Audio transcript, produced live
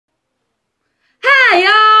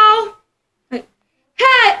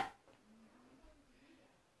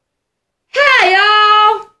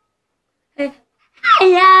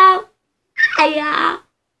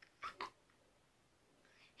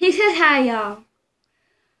says hi, y'all.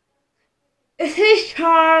 This is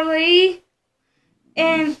Charlie,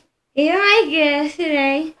 and he's my guest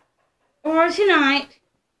today, or tonight.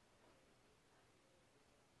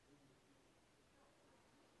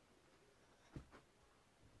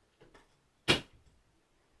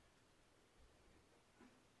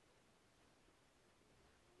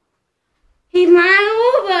 He's my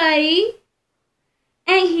little buddy.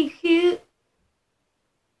 Ain't he cute?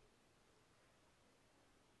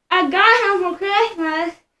 I got him for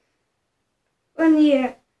Christmas one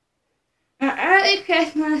year. An early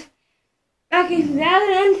Christmas back in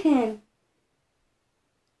 2010.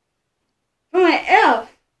 From an elf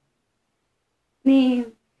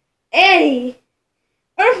named Eddie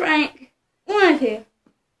or Frank, one of two.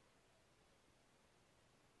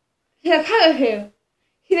 He's a cockapoo.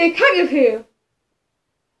 He's a cockapoo.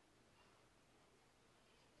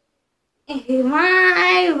 And he's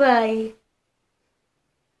my buddy.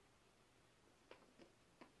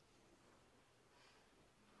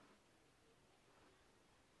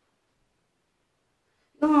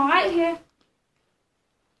 Going right here.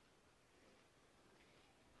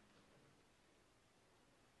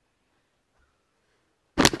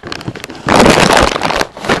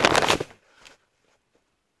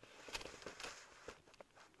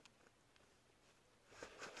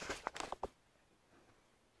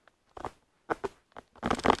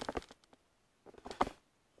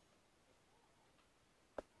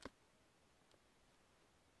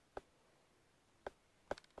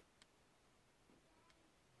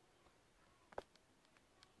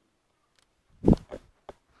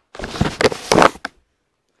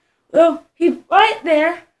 Well, he's right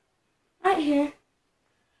there. Right here.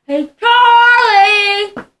 Hey,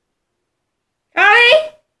 Charlie!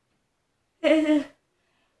 Charlie?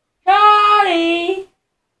 Charlie!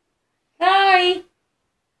 Charlie!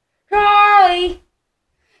 Charlie!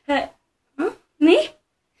 Hey, huh? Me?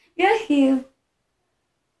 Yes, you.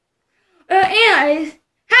 Anyways,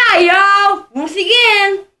 hi, y'all! Once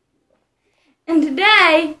again. And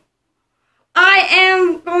today, I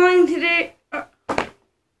am going to do...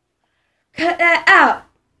 cut that out.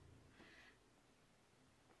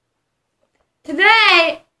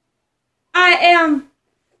 Today, I am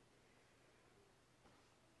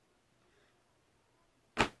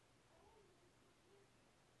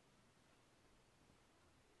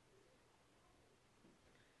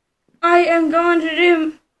going to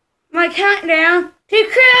do my countdown to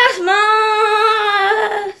Christmas.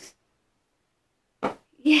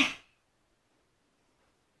 Yeah.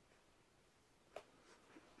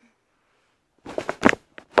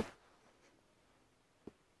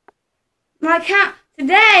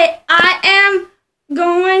 Today I am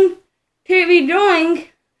going to be doing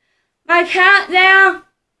my countdown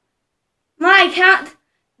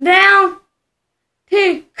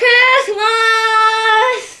to Christmas.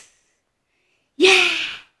 Yeah.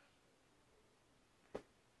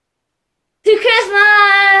 To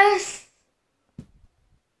Christmas.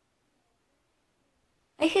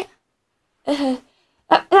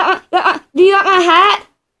 Do you want my hat?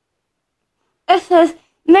 It says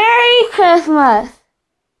Merry Christmas.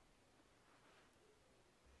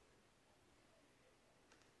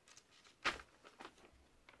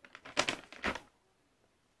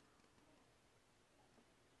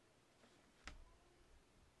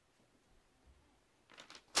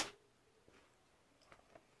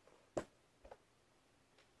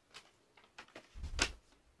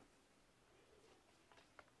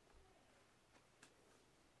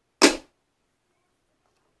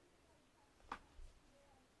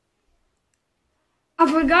 I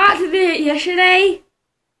forgot to do it yesterday,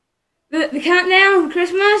 the countdown for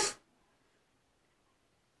Christmas.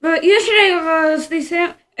 But yesterday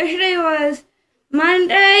was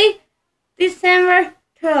Monday, December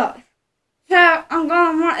 12th. So I'm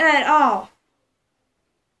going to mark that off.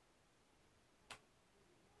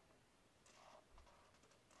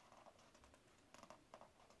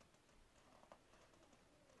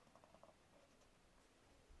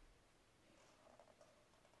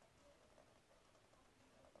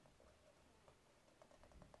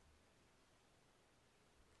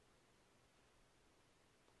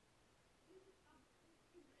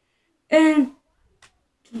 And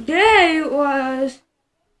today was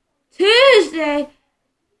Tuesday,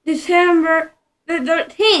 December the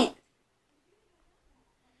 13th.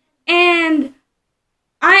 And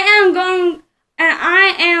I am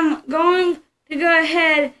going to go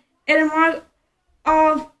ahead and mark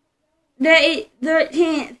off day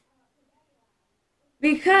 13th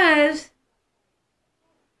because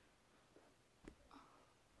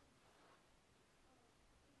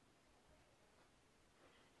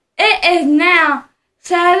it is now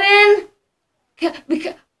 7,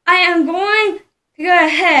 because I am going to go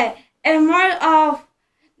ahead and mark off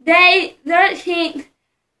day 13th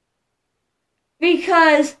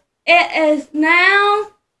because it is now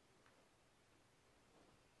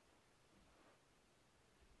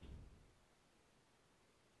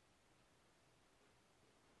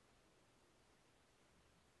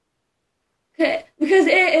because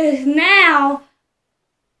it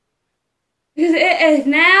is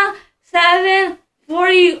now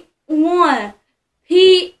 7:41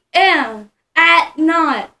 p.m. at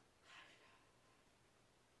night.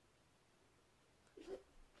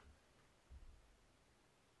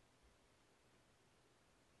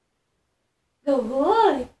 Good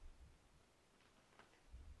boy.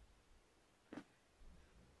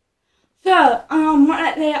 So I'm gonna mark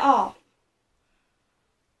that day off.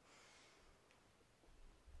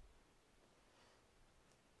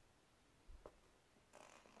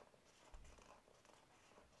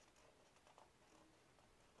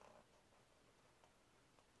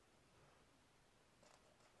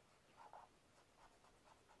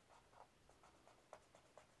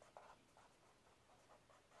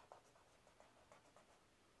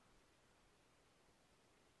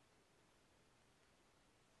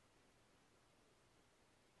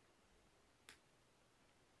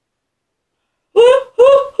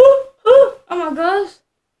 Oh my gloves.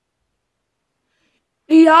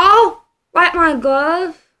 Do y'all like my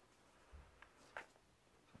gloves?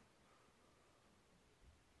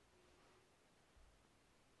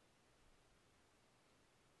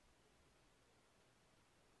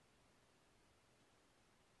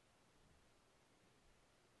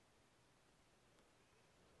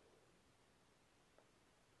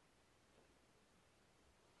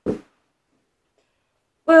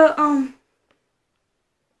 Well,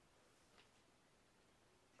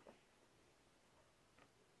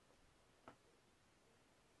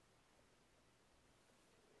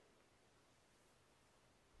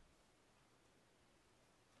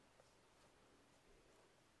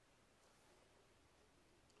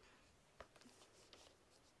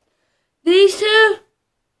 these two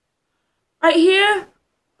right here,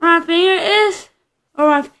 where my finger is, or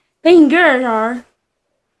my fingers are.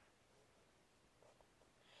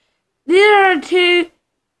 These are the two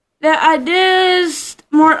that I just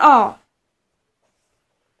marked off.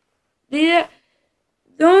 The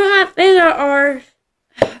ones my finger are,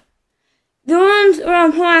 the ones where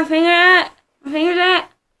I'm putting my fingers at,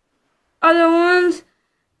 are the ones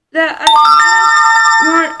that I just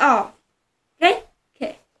marked off. Okay?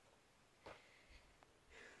 Okay.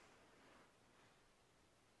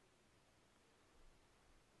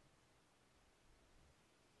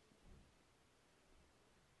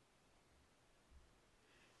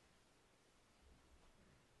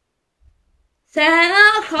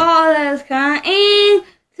 Santa Claus is coming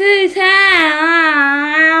to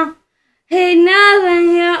town. He's never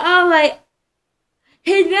here awake.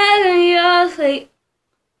 He's never here asleep.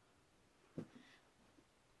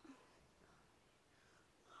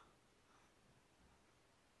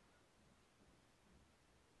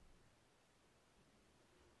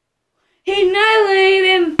 He's never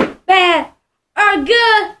even bad or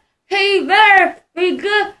good. He better be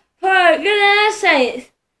good for goodness sakes.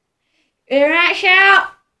 You're not shout.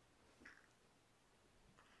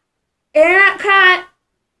 You're not cry.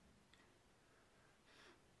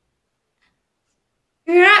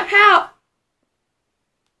 You're not pout.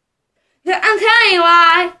 I'm telling you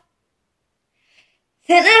why.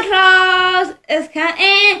 Santa Claus is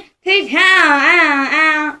coming to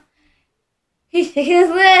town. He's taking his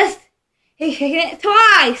list. He's taking it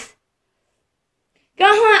twice.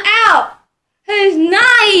 Going out. Who's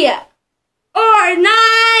naughty or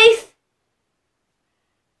nice?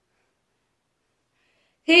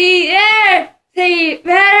 He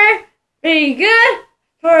better be good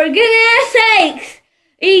for goodness sakes,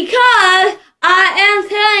 because I am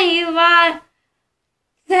telling you why.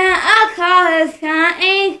 Santa Claus is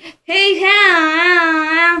coming to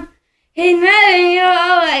town. He's never you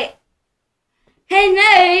awake. He's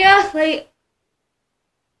never you asleep.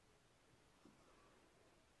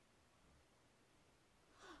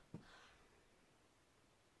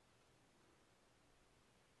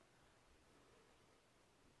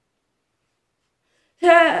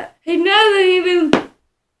 He never even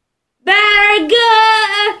bad or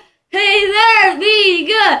good. He better be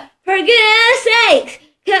good for goodness sakes.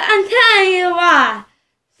 Cause I'm telling you why.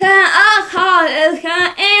 Santa Claus is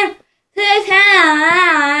coming to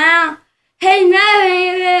town. He never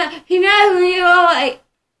you awake.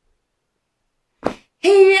 He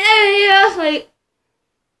never you asleep.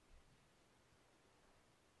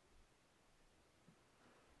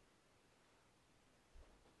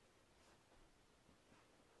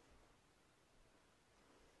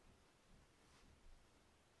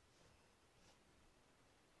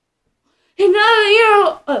 He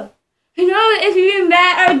knows if you're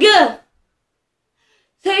bad or good.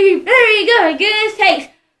 So you better go and get his takes.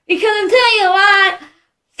 Because I'm telling you why.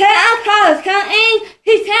 Santa Claus is coming.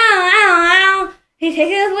 He's down. He's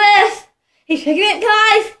taking his list. He's taking it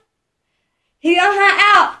twice. He's gonna hunt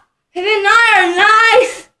out. He's been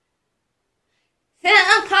nice.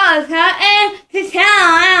 Santa Claus is coming to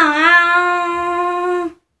town.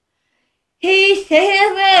 He's taking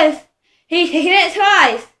his list. He's taking it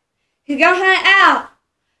twice. He's gonna hunt out.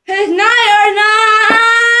 He's nice.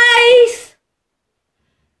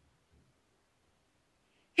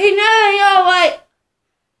 He knows you're awake.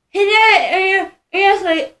 He knows you're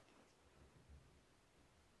asleep.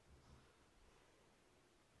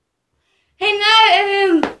 He knows if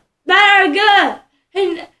you're bad or good.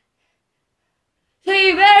 So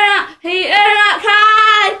you better not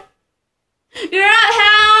cry. You're not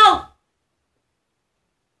help.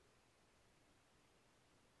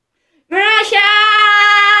 You're not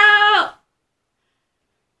shout.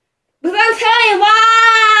 Because I'm telling you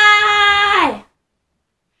why.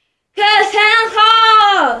 Cause Santa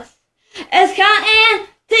Claus is coming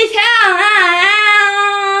to town.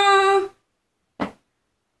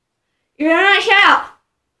 You're not shout.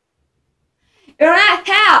 You're not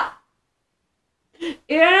pout.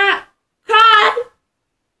 You're not cry.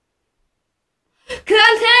 Cause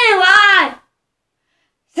I'm telling you why.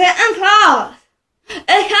 Santa Claus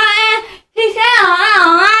is coming to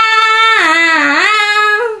town.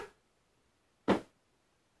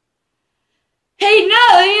 He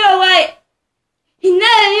knows you're awake. He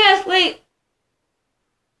knows you're asleep.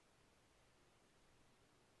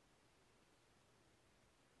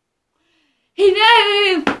 He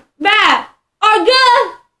knows you're bad or good.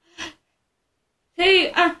 So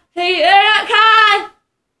you're not kind.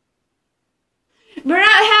 We're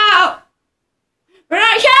not help. We're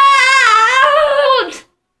not shout.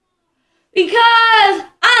 Because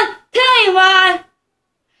I'm telling you why.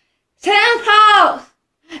 Santa Claus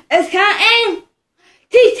is coming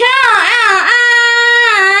to town.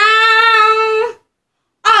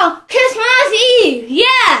 Oh, Christmas Eve,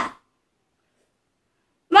 yeah.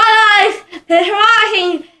 My guys, thanks for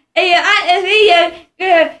watching. If you like this video,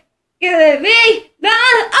 give it a big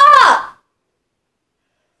thumbs up.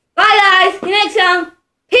 Bye guys, see you next time.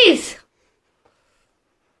 Peace.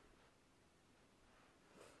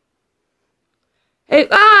 Hey,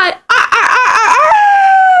 bye.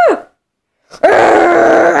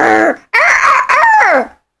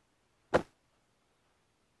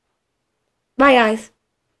 Bye guys,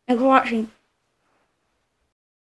 thanks for watching.